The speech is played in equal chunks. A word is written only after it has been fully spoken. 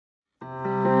And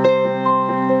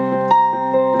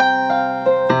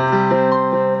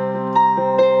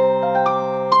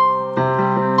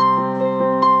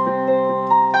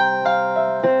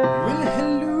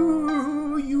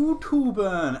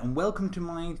welcome to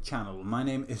my channel. My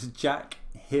name is Jack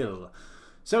Hill.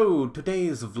 So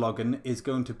today's vlogging is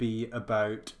going to be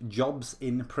about jobs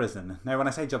in prison. Now when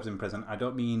I say jobs in prison, I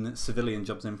don't mean civilian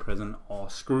jobs in prison or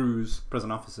screws,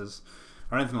 prison officers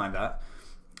or anything like that.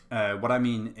 What I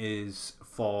mean is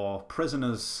for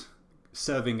prisoners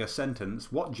serving a sentence,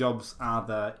 what jobs are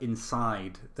there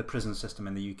inside the prison system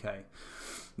in the UK?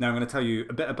 Now I'm going to tell you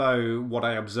a bit about what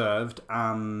I observed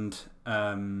and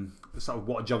sort of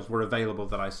what jobs were available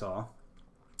that I saw,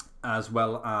 as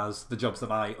well as the jobs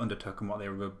that I undertook and what they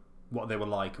were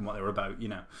like and what they were about, you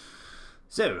know.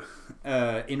 So,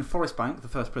 in Forest Bank, the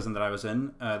first prison that I was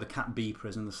in, the Cat B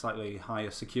prison, the slightly higher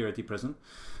security prison,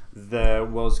 there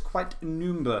was quite a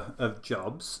number of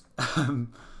jobs.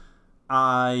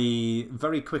 I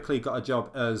very quickly got a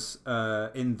job as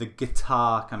in the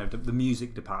guitar, kind of the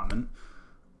music department,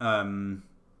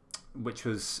 which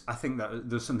was, I think that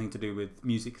there's something to do with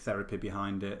music therapy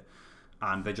behind it,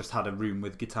 and they just had a room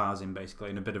with guitars in basically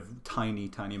and a bit of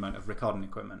tiny amount of recording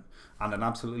equipment and an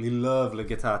absolutely lovely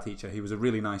guitar teacher. He was a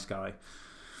really nice guy.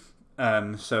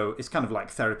 So it's kind of like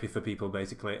therapy for people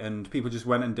basically, and people just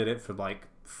went and did it for like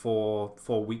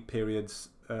four-week periods,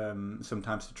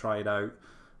 sometimes to try it out,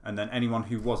 and then anyone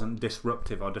who wasn't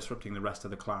disruptive or disrupting the rest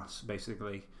of the class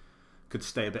basically could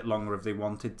stay a bit longer if they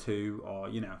wanted to, or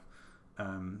you know,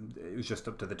 it was just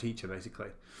up to the teacher basically.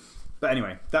 But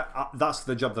anyway, that's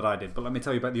the job that I did. But let me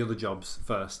tell you about the other jobs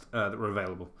first that were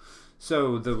available.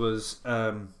 So there was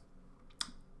a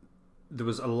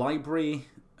library,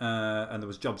 and there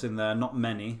was jobs in there, not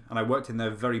many, and I worked in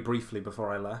there very briefly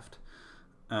before I left.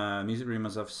 Music room,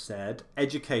 as I've said.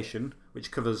 Education, which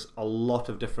covers a lot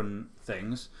of different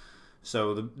things.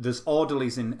 So there's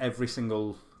orderlies in every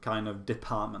single kind of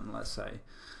department, let's say,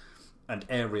 and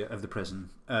area of the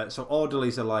prison. So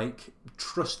orderlies are like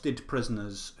trusted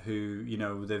prisoners who, you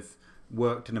know, they've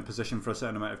worked in a position for a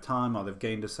certain amount of time, or they've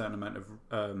gained a certain amount of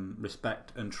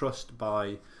respect and trust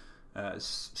by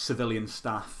civilian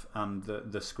staff and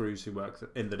the screws who work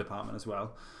in the department as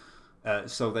well.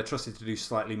 So they're trusted to do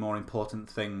slightly more important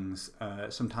things.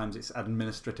 Sometimes it's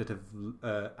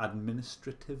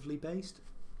administratively based.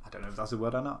 I don't know if that's a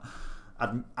word or not.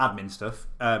 Admin stuff.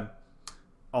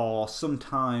 Or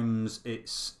sometimes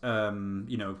it's,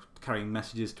 you know, carrying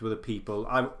messages to other people.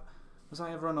 Was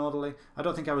I ever an orderly? I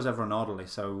don't think I was ever an orderly,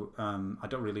 so I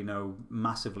don't really know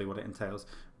massively what it entails.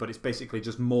 But it's basically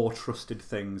just more trusted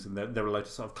things, and they're allowed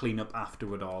to sort of clean up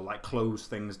afterward, or like close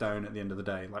things down at the end of the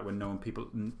day, like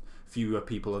when fewer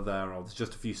people are there, or there's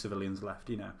just a few civilians left.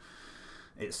 You know,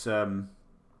 it's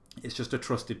just a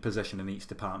trusted position in each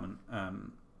department.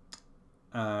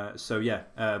 So yeah,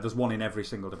 there's one in every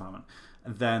single department.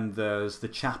 And then there's the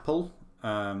chapel.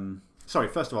 Sorry,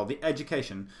 first of all, the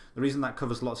education. The reason that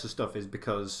covers lots of stuff is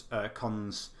because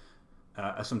cons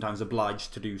are sometimes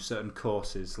obliged to do certain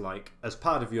courses, like as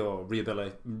part of your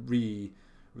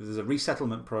there's a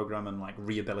resettlement program and like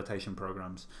rehabilitation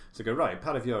programs. So go, right,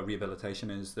 part of your rehabilitation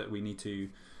is that we need to,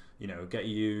 you know, get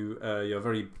you your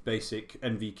very basic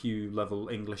NVQ level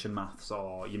English and maths,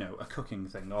 or, you know, a cooking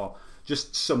thing, or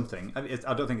just something.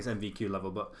 I don't think it's NVQ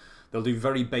level, but they'll do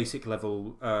very basic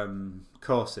level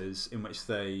courses in which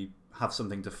they have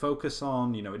something to focus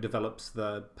on. You know, it develops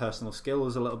their personal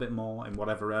skills a little bit more in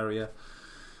whatever area.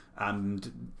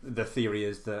 And the theory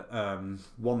is that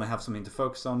one, they have something to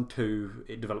focus on. Two,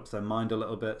 it develops their mind a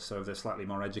little bit. So if they're slightly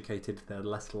more educated, they're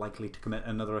less likely to commit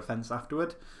another offence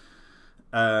afterward.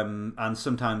 And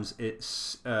sometimes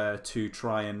it's to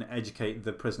try and educate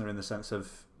the prisoner in the sense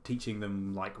of teaching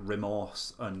them like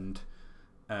remorse and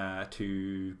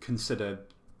to consider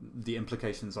the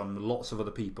implications on lots of other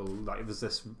people. Like there's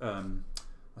this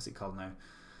what's it called now?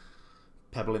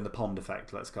 Pebble in the pond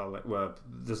effect, let's call it. Where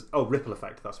there's ripple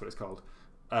effect. That's what it's called.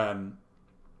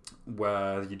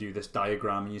 Where you do this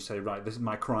diagram and you say, right, this is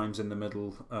my crimes in the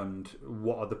middle, and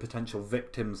what are the potential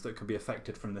victims that could be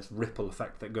affected from this ripple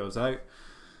effect that goes out.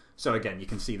 So again, you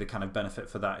can see the kind of benefit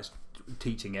for that is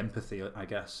teaching empathy, I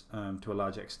guess, to a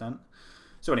large extent.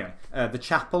 So anyway, the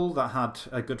chapel, that had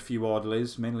a good few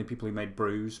orderlies, mainly people who made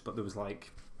brews, but there was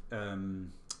like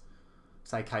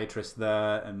psychiatrists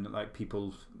there, and like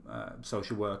people,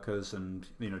 social workers, and,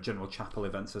 you know, general chapel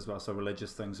events as well, so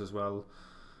religious things as well.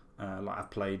 Like I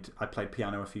played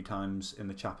piano a few times in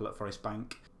the chapel at Forest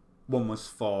Bank. One was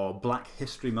for Black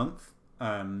History Month,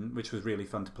 which was really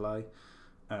fun to play.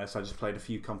 So I just played a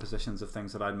few compositions of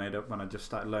things that I'd made up when I just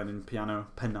started learning piano.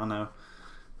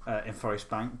 in Forest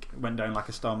Bank went down like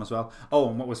a storm as well. Oh,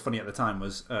 and what was funny at the time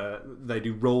was they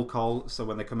do roll call, so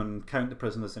when they come and count the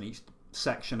prisoners in each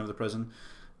section of the prison,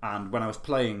 and when I was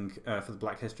playing for the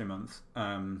Black History Month,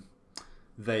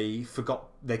 they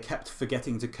kept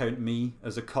forgetting to count me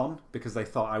as a con because they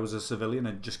thought I was a civilian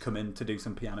and just come in to do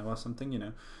some piano or something, you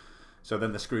know. So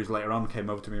then the screws later on came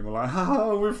over to me and were like,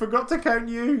 "Oh, we forgot to count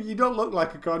you. You don't look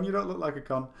like a con. You don't look like a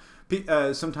con."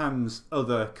 Sometimes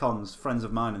other cons, friends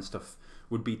of mine and stuff,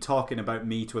 would be talking about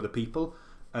me to other people,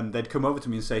 and they'd come over to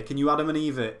me and say, "Can you Adam and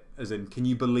Eve it?" As in, "Can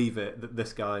you believe it that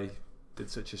this guy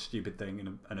did such a stupid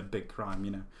thing and a big crime?"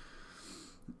 You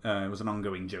know, it was an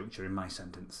ongoing joke during my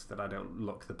sentence that I don't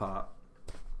look the part.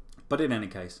 But in any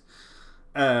case.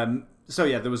 So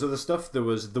yeah, there was other stuff. There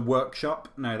was the workshop.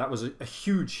 Now that was a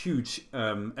huge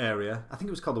area. I think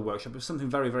it was called the workshop. It was something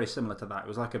very, very similar to that. It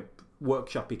was like a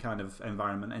workshopy kind of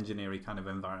environment, engineering kind of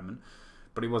environment.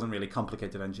 But it wasn't really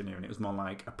complicated engineering. It was more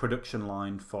like a production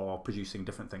line for producing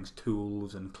different things,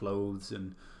 tools and clothes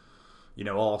and, you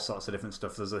know, all sorts of different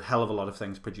stuff. There's a hell of a lot of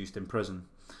things produced in prison.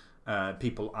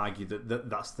 People argue that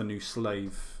that's the new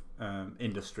slave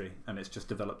industry, and it's just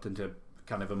developed into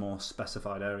kind of a more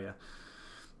specified area.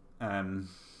 I'm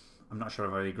not sure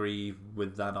if I agree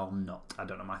with that or not. I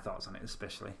don't know my thoughts on it,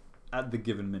 especially at the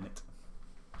given minute.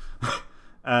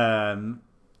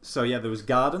 So yeah, there was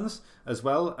gardens as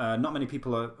well. Not many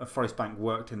people at Forest Bank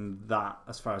worked in that,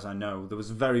 as far as I know. There was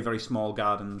very, very small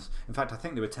gardens. In fact, I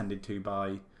think they were tended to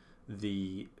by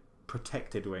the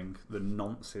protected wing, the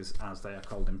nonces as they are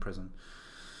called in prison.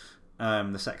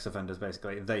 The sex offenders,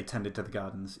 basically. They tended to the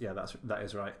gardens. Yeah, that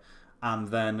is right. And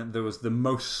then there was the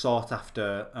most sought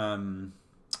after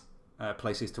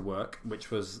places to work, which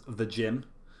was the gym.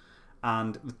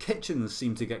 And the kitchens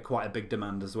seemed to get quite a big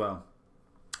demand as well.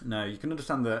 Now, you can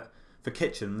understand that for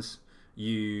kitchens,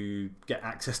 you get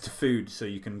access to food, so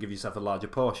you can give yourself a larger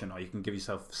portion, or you can give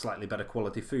yourself slightly better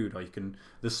quality food, or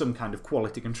there's some kind of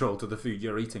quality control to the food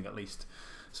you're eating, at least.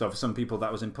 So for some people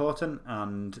that was important,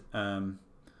 and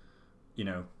you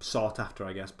know, sought after,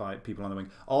 I guess, by people on the wing.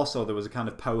 Also, there was a kind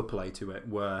of power play to it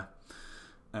where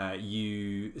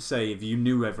you say if you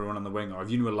knew everyone on the wing, or if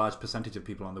you knew a large percentage of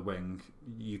people on the wing,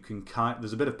 you can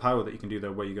there's a bit of power that you can do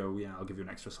there where you go, yeah, I'll give you an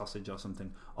extra sausage or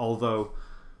something. Although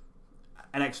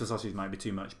an extra sausage might be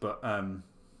too much, but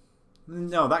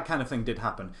no, that kind of thing did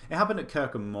happen. It happened at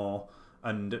Kirkham more,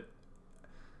 and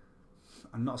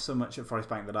not so much at Forest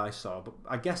Bank that I saw, but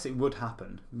I guess it would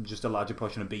happen. Just a larger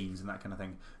portion of beans and that kind of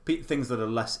thing. Things that are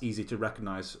less easy to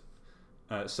recognise,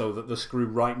 so that the screw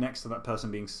right next to that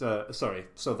person being so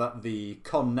that the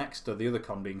con next to the other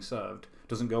con being served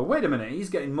doesn't go, wait a minute, he's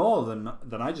getting more than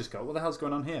I just got. What the hell's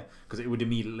going on here? Because it would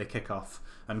immediately kick off.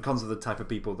 And cons are the type of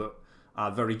people that are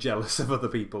very jealous of other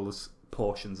people's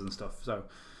portions and stuff. So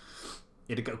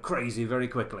it'd go crazy very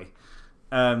quickly.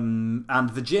 And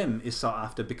the gym is sought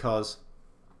after because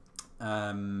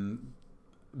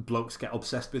blokes get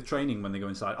obsessed with training when they go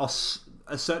inside. Or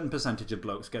a certain percentage of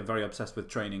blokes get very obsessed with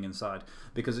training inside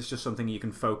because it's just something you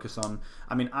can focus on.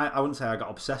 I mean, I wouldn't say I got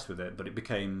obsessed with it, but it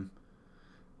became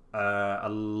a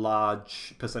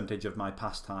large percentage of my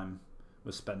pastime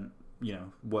was spent, you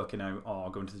know, working out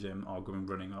or going to the gym or going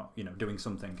running or, you know, doing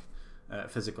something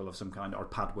physical of some kind, or a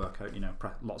pad workout, you know,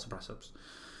 lots of press-ups.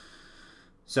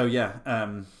 So yeah,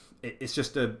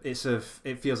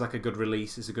 it feels like a good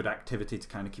release. It's a good activity to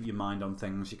kind of keep your mind on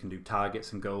things. You can do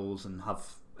targets and goals and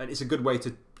it's a good way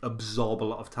to absorb a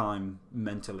lot of time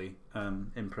mentally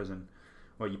in prison,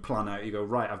 where you plan out, you go,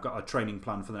 right, I've got a training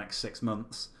plan for the next 6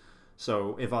 months.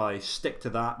 So if I stick to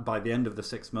that by the end of the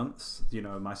 6 months, you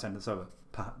know, my sentence over.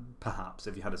 Perhaps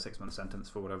if you had a 6-month sentence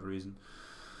for whatever reason.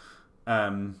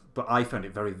 But I found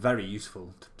it very, very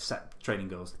useful to set training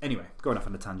goals. Anyway, going off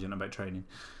on a tangent about training.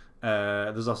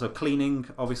 There's also cleaning,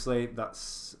 obviously.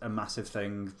 That's a massive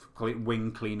thing.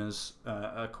 Wing cleaners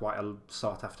are quite a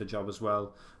sought after job as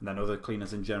well. And then other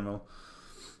cleaners in general.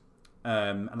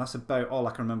 And that's about all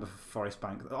I can remember for Forest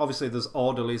Bank. Obviously, there's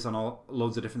orderlies on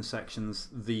loads of different sections.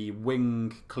 The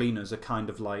wing cleaners are kind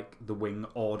of like the wing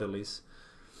orderlies.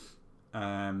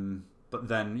 But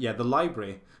then, yeah, the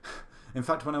library. In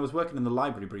fact, when I was working in the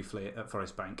library briefly at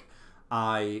Forest Bank,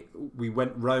 we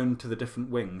went round to the different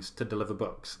wings to deliver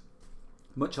books.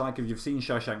 Much like if you've seen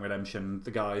Shawshank Redemption,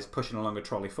 the guy's pushing along a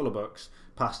trolley full of books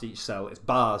past each cell. It's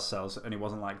bars cells, and it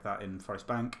wasn't like that in Forest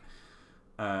Bank.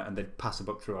 And they'd pass a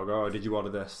book through, or go, oh, did you order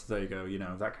this? There you go, you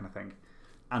know, that kind of thing.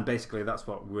 And basically that's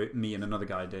what me and another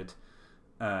guy did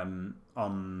on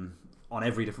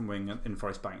every different wing in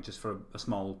Forest Bank, just for a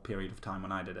small period of time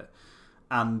when I did it.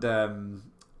 And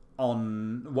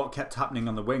on what kept happening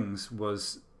on the wings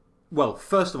was, well,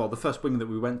 first of all, the first wing that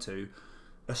we went to,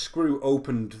 a screw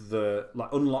opened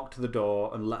unlocked the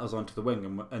door and let us onto the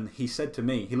wing, and he said to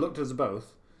me, he looked at us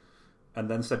both, and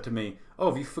then said to me, "Oh,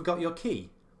 have you forgot your key?"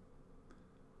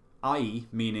 I.e.,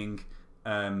 meaning,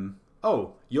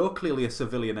 "Oh, you're clearly a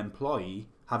civilian employee.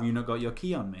 Have you not got your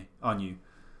key on you?"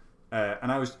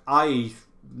 And I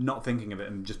not thinking of it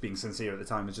and just being sincere at the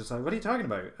time, was just like, "What are you talking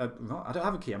about? I don't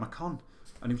have a key. I'm a con."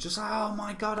 And he was just like, "Oh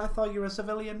my god, I thought you were a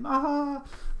civilian." Ah.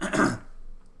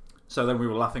 So then we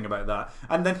were laughing about that,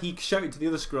 and then he shouted to the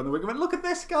other screw on the wing and went, "Look at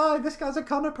this guy! This guy's a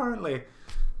con apparently."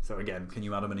 So again, can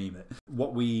you Adam and Eve it?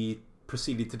 What we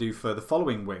proceeded to do for the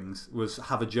following wings was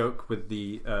have a joke with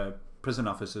the prison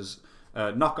officers,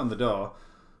 knock on the door,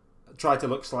 try to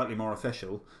look slightly more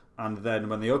official, and then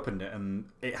when they opened it, and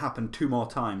it happened 2 more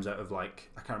times out of I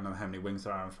can't remember how many wings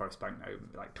there are in Forest Bank now,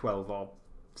 like 12 or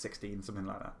 16, something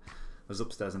like that. There's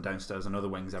upstairs and downstairs and other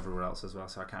wings everywhere else as well,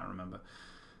 so I can't remember.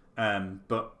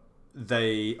 But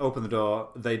they opened the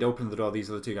door, these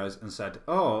other 2 guys, and said,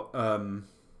 "Oh, are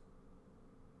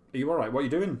you alright? What are you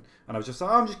doing?" And I was just like,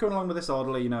 "Oh, I'm just going along with this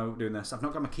orderly, doing this. I've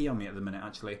not got my key on me at the minute,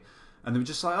 actually." And they were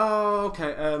just like, "Oh,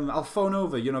 okay, I'll phone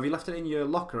over. Have you left it in your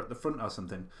locker at the front or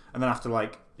something?" And then after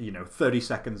 30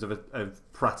 seconds of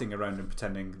prattling around and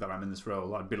pretending that I'm in this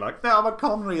role, I'd be like, "No, I'm a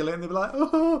con, really." And they'd be like,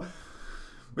 "Oh."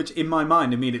 Which in my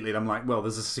mind, immediately, I'm like, well,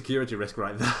 there's a security risk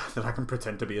right there that I can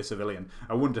pretend to be a civilian.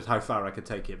 I wondered how far I could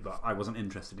take it, but I wasn't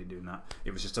interested in doing that.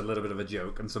 It was just a little bit of a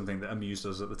joke and something that amused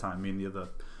us at the time, me and the other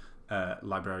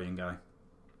librarian guy.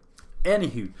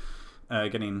 Anywho,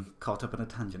 getting caught up in a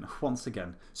tangent once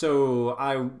again. So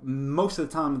most of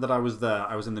the time that I was there,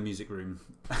 I was in the music room.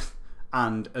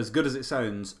 And as good as it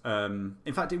sounds,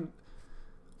 in fact,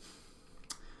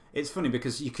 it's funny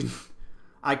because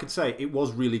I could say it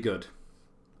was really good.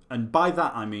 And by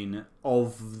that I mean,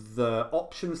 of the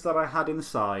options that I had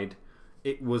inside,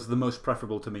 it was the most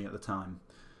preferable to me at the time.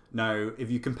 Now, if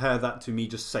you compare that to me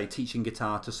just, say, teaching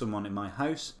guitar to someone in my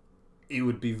house, it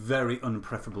would be very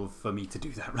unpreferable for me to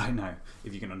do that right now,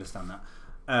 if you can understand that.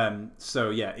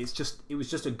 So yeah, it was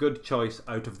just a good choice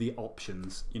out of the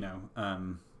options,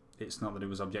 It's not that it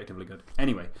was objectively good.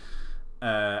 Anyway,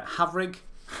 Havrig,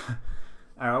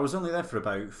 I was only there for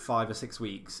about 5 or 6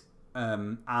 weeks,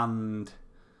 and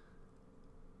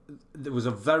there was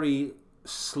a very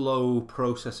slow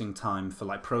processing time for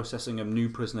processing a new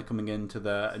prisoner coming into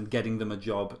there and getting them a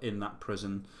job in that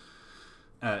prison.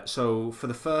 So for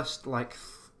the first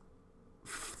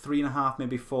 3.5,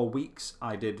 maybe 4 weeks,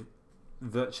 I did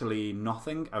virtually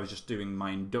nothing. I was just doing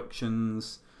my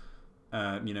inductions,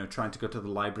 trying to go to the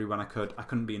library when I could. I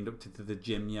couldn't be inducted to the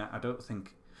gym yet. I don't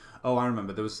think. Oh, I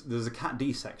remember. There's a Cat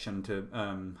D section to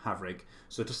Havrig.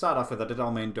 So to start off with, I did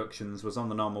all my inductions, was on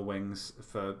the normal wings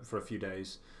for a few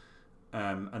days,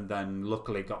 and then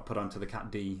luckily got put onto the Cat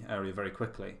D area very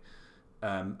quickly.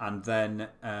 And then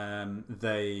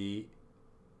there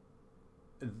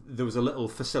was a little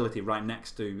facility right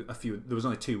next to there was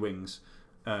only 2 wings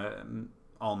in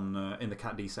the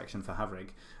Cat D section for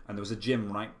Havrig, and there was a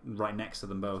gym right next to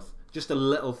them both. Just a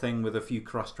little thing with a few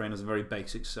cross trainers and very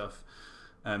basic stuff.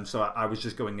 So I was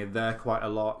just going in there quite a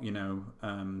lot,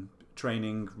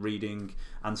 training, reading,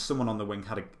 and someone on the wing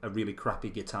had a really crappy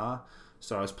guitar,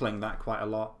 so I was playing that quite a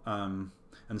lot. And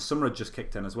summer had just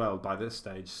kicked in as well by this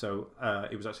stage, so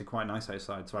it was actually quite nice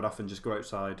outside, so I'd often just go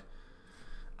outside.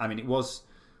 I mean,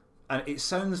 it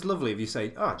sounds lovely if you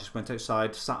say, "Oh, I just went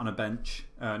outside, sat on a bench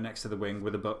next to the wing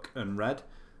with a book and read,"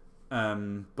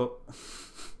 but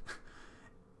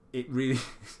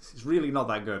it's really not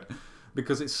that good.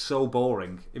 Because it's so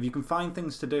boring. If you can find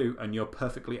things to do and you're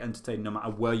perfectly entertained no matter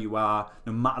where you are,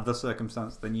 no matter the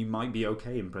circumstance, then you might be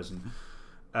okay in prison.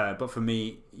 But for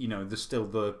me, there's still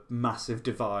the massive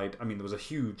divide. I mean, there was a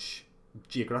huge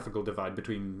geographical divide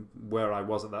between where I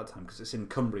was at that time, because it's in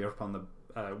Cumbria up on the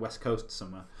west coast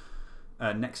somewhere,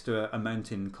 next to a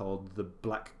mountain called the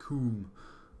Black Combe.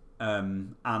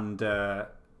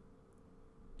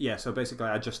 Yeah, so basically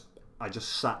I just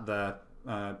sat there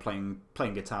playing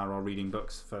guitar or reading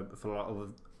books for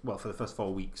the first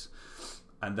 4 weeks,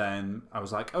 and then I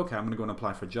was like, okay, I'm going to go and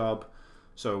apply for a job.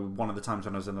 So one of the times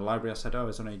when I was in the library, I said, "Oh,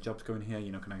 is there any jobs going here?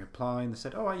 Can I apply?" And they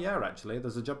said, "Oh, yeah, actually,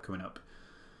 there's a job coming up."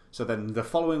 So then the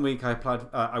following week, I applied.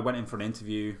 I went in for an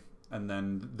interview, and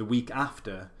then the week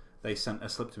after, they sent a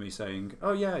slip to me saying,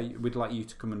 "Oh, yeah, we'd like you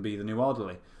to come and be the new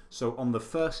orderly." So on the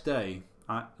first day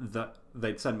that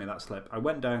they'd sent me that slip, I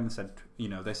went down and said,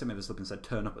 they sent me the slip and said,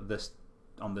 "Turn up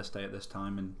on this day at this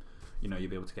time, and you'll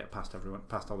be able to get past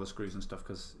all the screws and stuff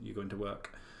because you're going to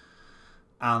work."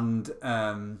 And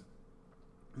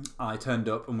I turned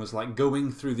up and was going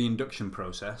through the induction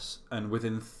process, and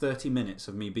within 30 minutes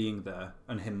of me being there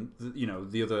and him,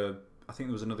 the other, I think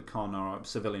there was another con or a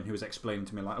civilian who was explaining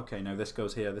to me, like, okay, now this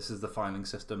goes here, this is the filing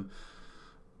system.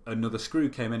 Another screw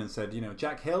came in and said, you know,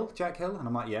 Jack Hill? And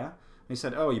I'm like, yeah. And he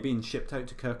said, oh, you're being shipped out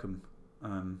to Kirkham.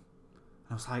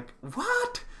 I was like,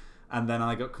 what? And then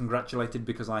I got congratulated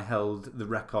because I held the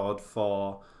record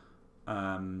for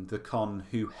the con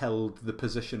who held the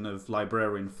position of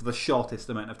librarian for the shortest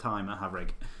amount of time at Havrig.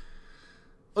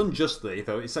 Unjustly,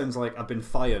 though, it sounds like I've been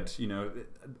fired. You know,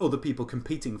 other people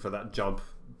competing for that job,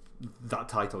 that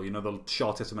title, you know, the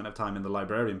shortest amount of time in the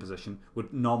librarian position,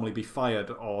 would normally be fired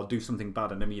or do something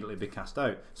bad and immediately be cast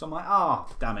out. So I'm like,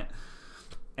 damn it.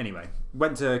 Anyway,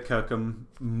 went to Kirkham,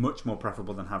 much more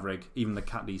preferable than Havrig, even the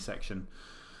Cat D section,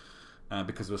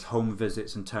 because there was home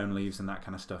visits and town leaves and that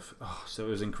kind of stuff. Oh, so it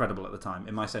was incredible at the time.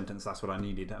 In my sentence, that's what I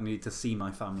needed. I needed to see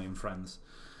my family and friends.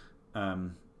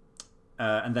 And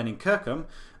then in Kirkham,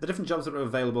 the different jobs that were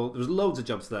available, there was loads of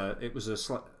jobs there. It was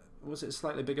was it a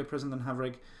slightly bigger prison than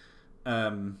Havrig?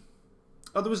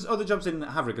 There was other jobs in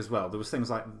Havrig as well. There was things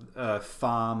like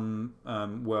farm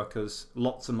workers,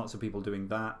 lots and lots of people doing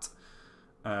that.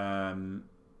 I'm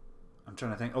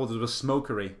trying to think. Oh, there was a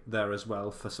smokery there as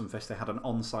well for some fish. They had an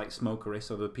on-site smokery,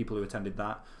 so the people who attended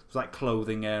that. It was like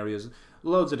clothing areas,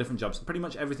 loads of different jobs. Pretty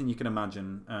much everything you can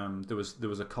imagine. There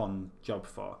was a con job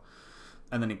for.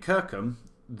 And then in Kirkham,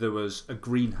 there was a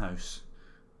greenhouse,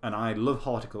 and I love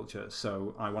horticulture,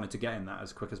 so I wanted to get in that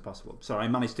as quick as possible. So I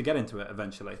managed to get into it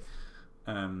eventually.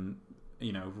 You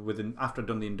know, after I'd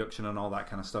done the induction and all that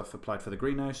kind of stuff, applied for the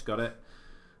greenhouse, got it.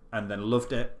 And then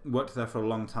loved it, worked there for a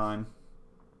long time.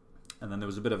 And then there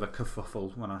was a bit of a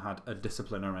kerfuffle when I had a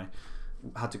disciplinary.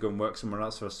 Had to go and work somewhere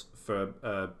else for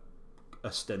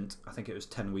a stint. I think it was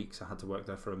 10 weeks. I had to work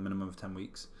there for a minimum of 10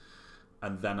 weeks.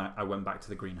 And then I went back to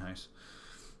the greenhouse.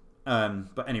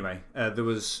 But anyway, there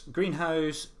was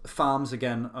greenhouse, farms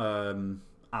again,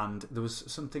 and there was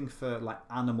something for like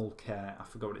animal care. I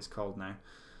forgot what it's called now.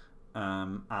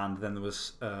 And then there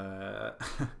was...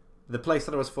 the place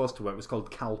that I was forced to work was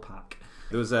called Calpac.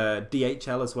 There was a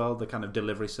DHL as well, the kind of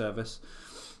delivery service.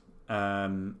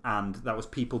 And that was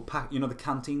people pack. You know the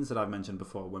canteens that I've mentioned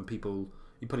before, when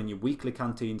you put in your weekly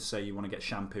canteen to say you want to get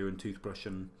shampoo and toothbrush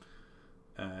and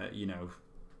you know,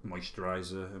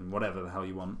 moisturiser and whatever the hell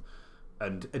you want,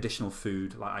 and additional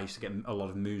food. Like I used to get a lot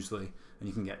of muesli, and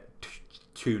you can get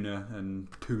tuna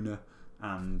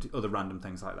and other random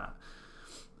things like that.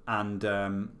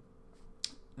 And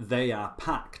they are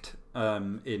packed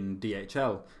in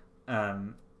DHL.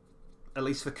 At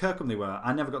least for Kirkham they were.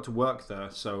 I never got to work there,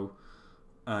 so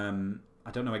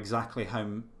I don't know exactly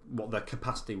what their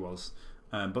capacity was.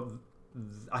 But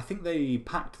I think they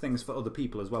packed things for other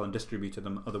people as well and distributed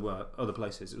them other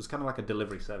places. It was kind of like a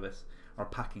delivery service or a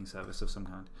packing service of some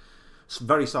kind. It's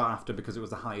very sought after because it was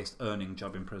the highest earning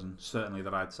job in prison, certainly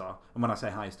that I'd saw. And when I say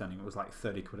highest earning, it was like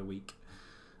 30 quid a week.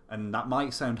 And that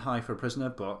might sound high for a prisoner,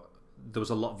 but there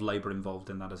was a lot of labour involved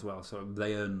in that as well, so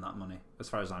they earned that money, as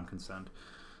far as I'm concerned.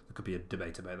 There could be a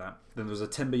debate about that. Then there was a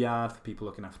timber yard for people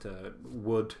looking after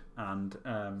wood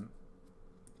and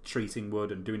treating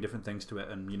wood and doing different things to it,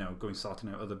 and, you know, sorting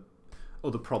out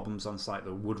other problems on site that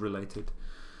were wood related.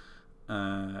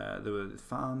 There were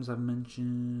farms I've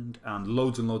mentioned, and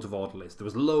loads of orderlies. There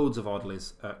was loads of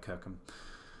orderlies at Kirkham.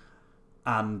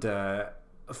 And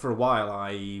for a while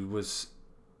I was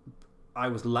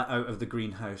let out of the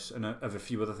greenhouse and of a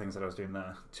few other things that I was doing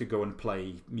there to go and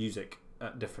play music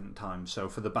at different times. So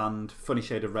for the band Funny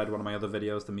Shade of Red, one of my other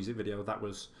videos, the music video, that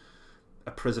was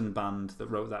a prison band that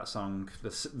wrote that song.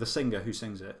 The singer who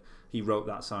sings it, he wrote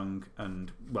that song,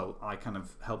 and well, I kind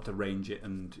of helped arrange it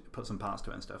and put some parts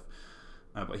to it and stuff.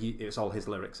 But it's all his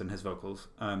lyrics and his vocals.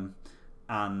 And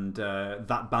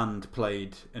that band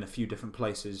played in a few different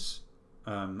places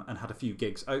and had a few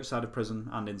gigs outside of prison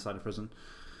and inside of prison.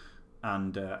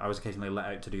 And I was occasionally let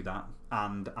out to do that.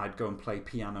 And I'd go and play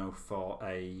piano for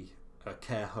a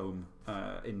care home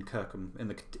in Kirkham,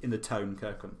 in the town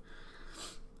Kirkham,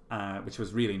 which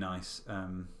was really nice.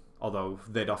 Although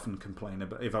they'd often complain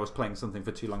about if I was playing something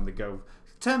for too long, they'd go,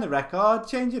 turn the record,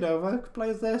 change it over, play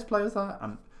as this, play as that.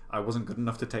 And I wasn't good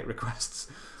enough to take requests,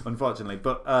 unfortunately.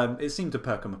 But it seemed to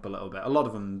perk them up a little bit. A lot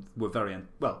of them were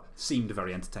seemed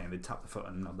very entertaining. They'd tap the foot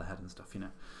and nod the head and stuff, you know.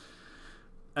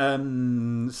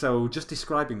 So just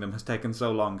describing them has taken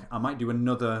so long. I might do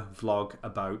another vlog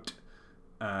about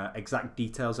exact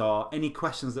details or any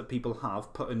questions that people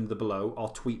have, put in the below or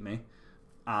tweet me.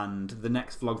 And the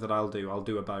next vlog that I'll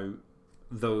do about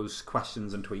those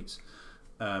questions and tweets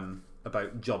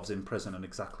about jobs in prison and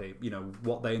exactly, you know,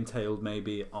 what they entailed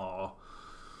maybe, or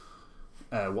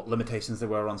what limitations there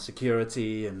were on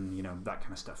security and, you know, that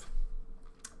kind of stuff.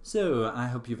 So, I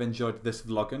hope you've enjoyed this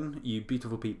vlogging, you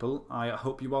beautiful people. I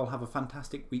hope you all have a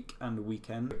fantastic week and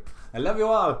weekend. I love you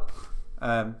all.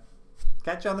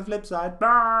 Catch you on the flip side.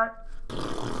 Bye!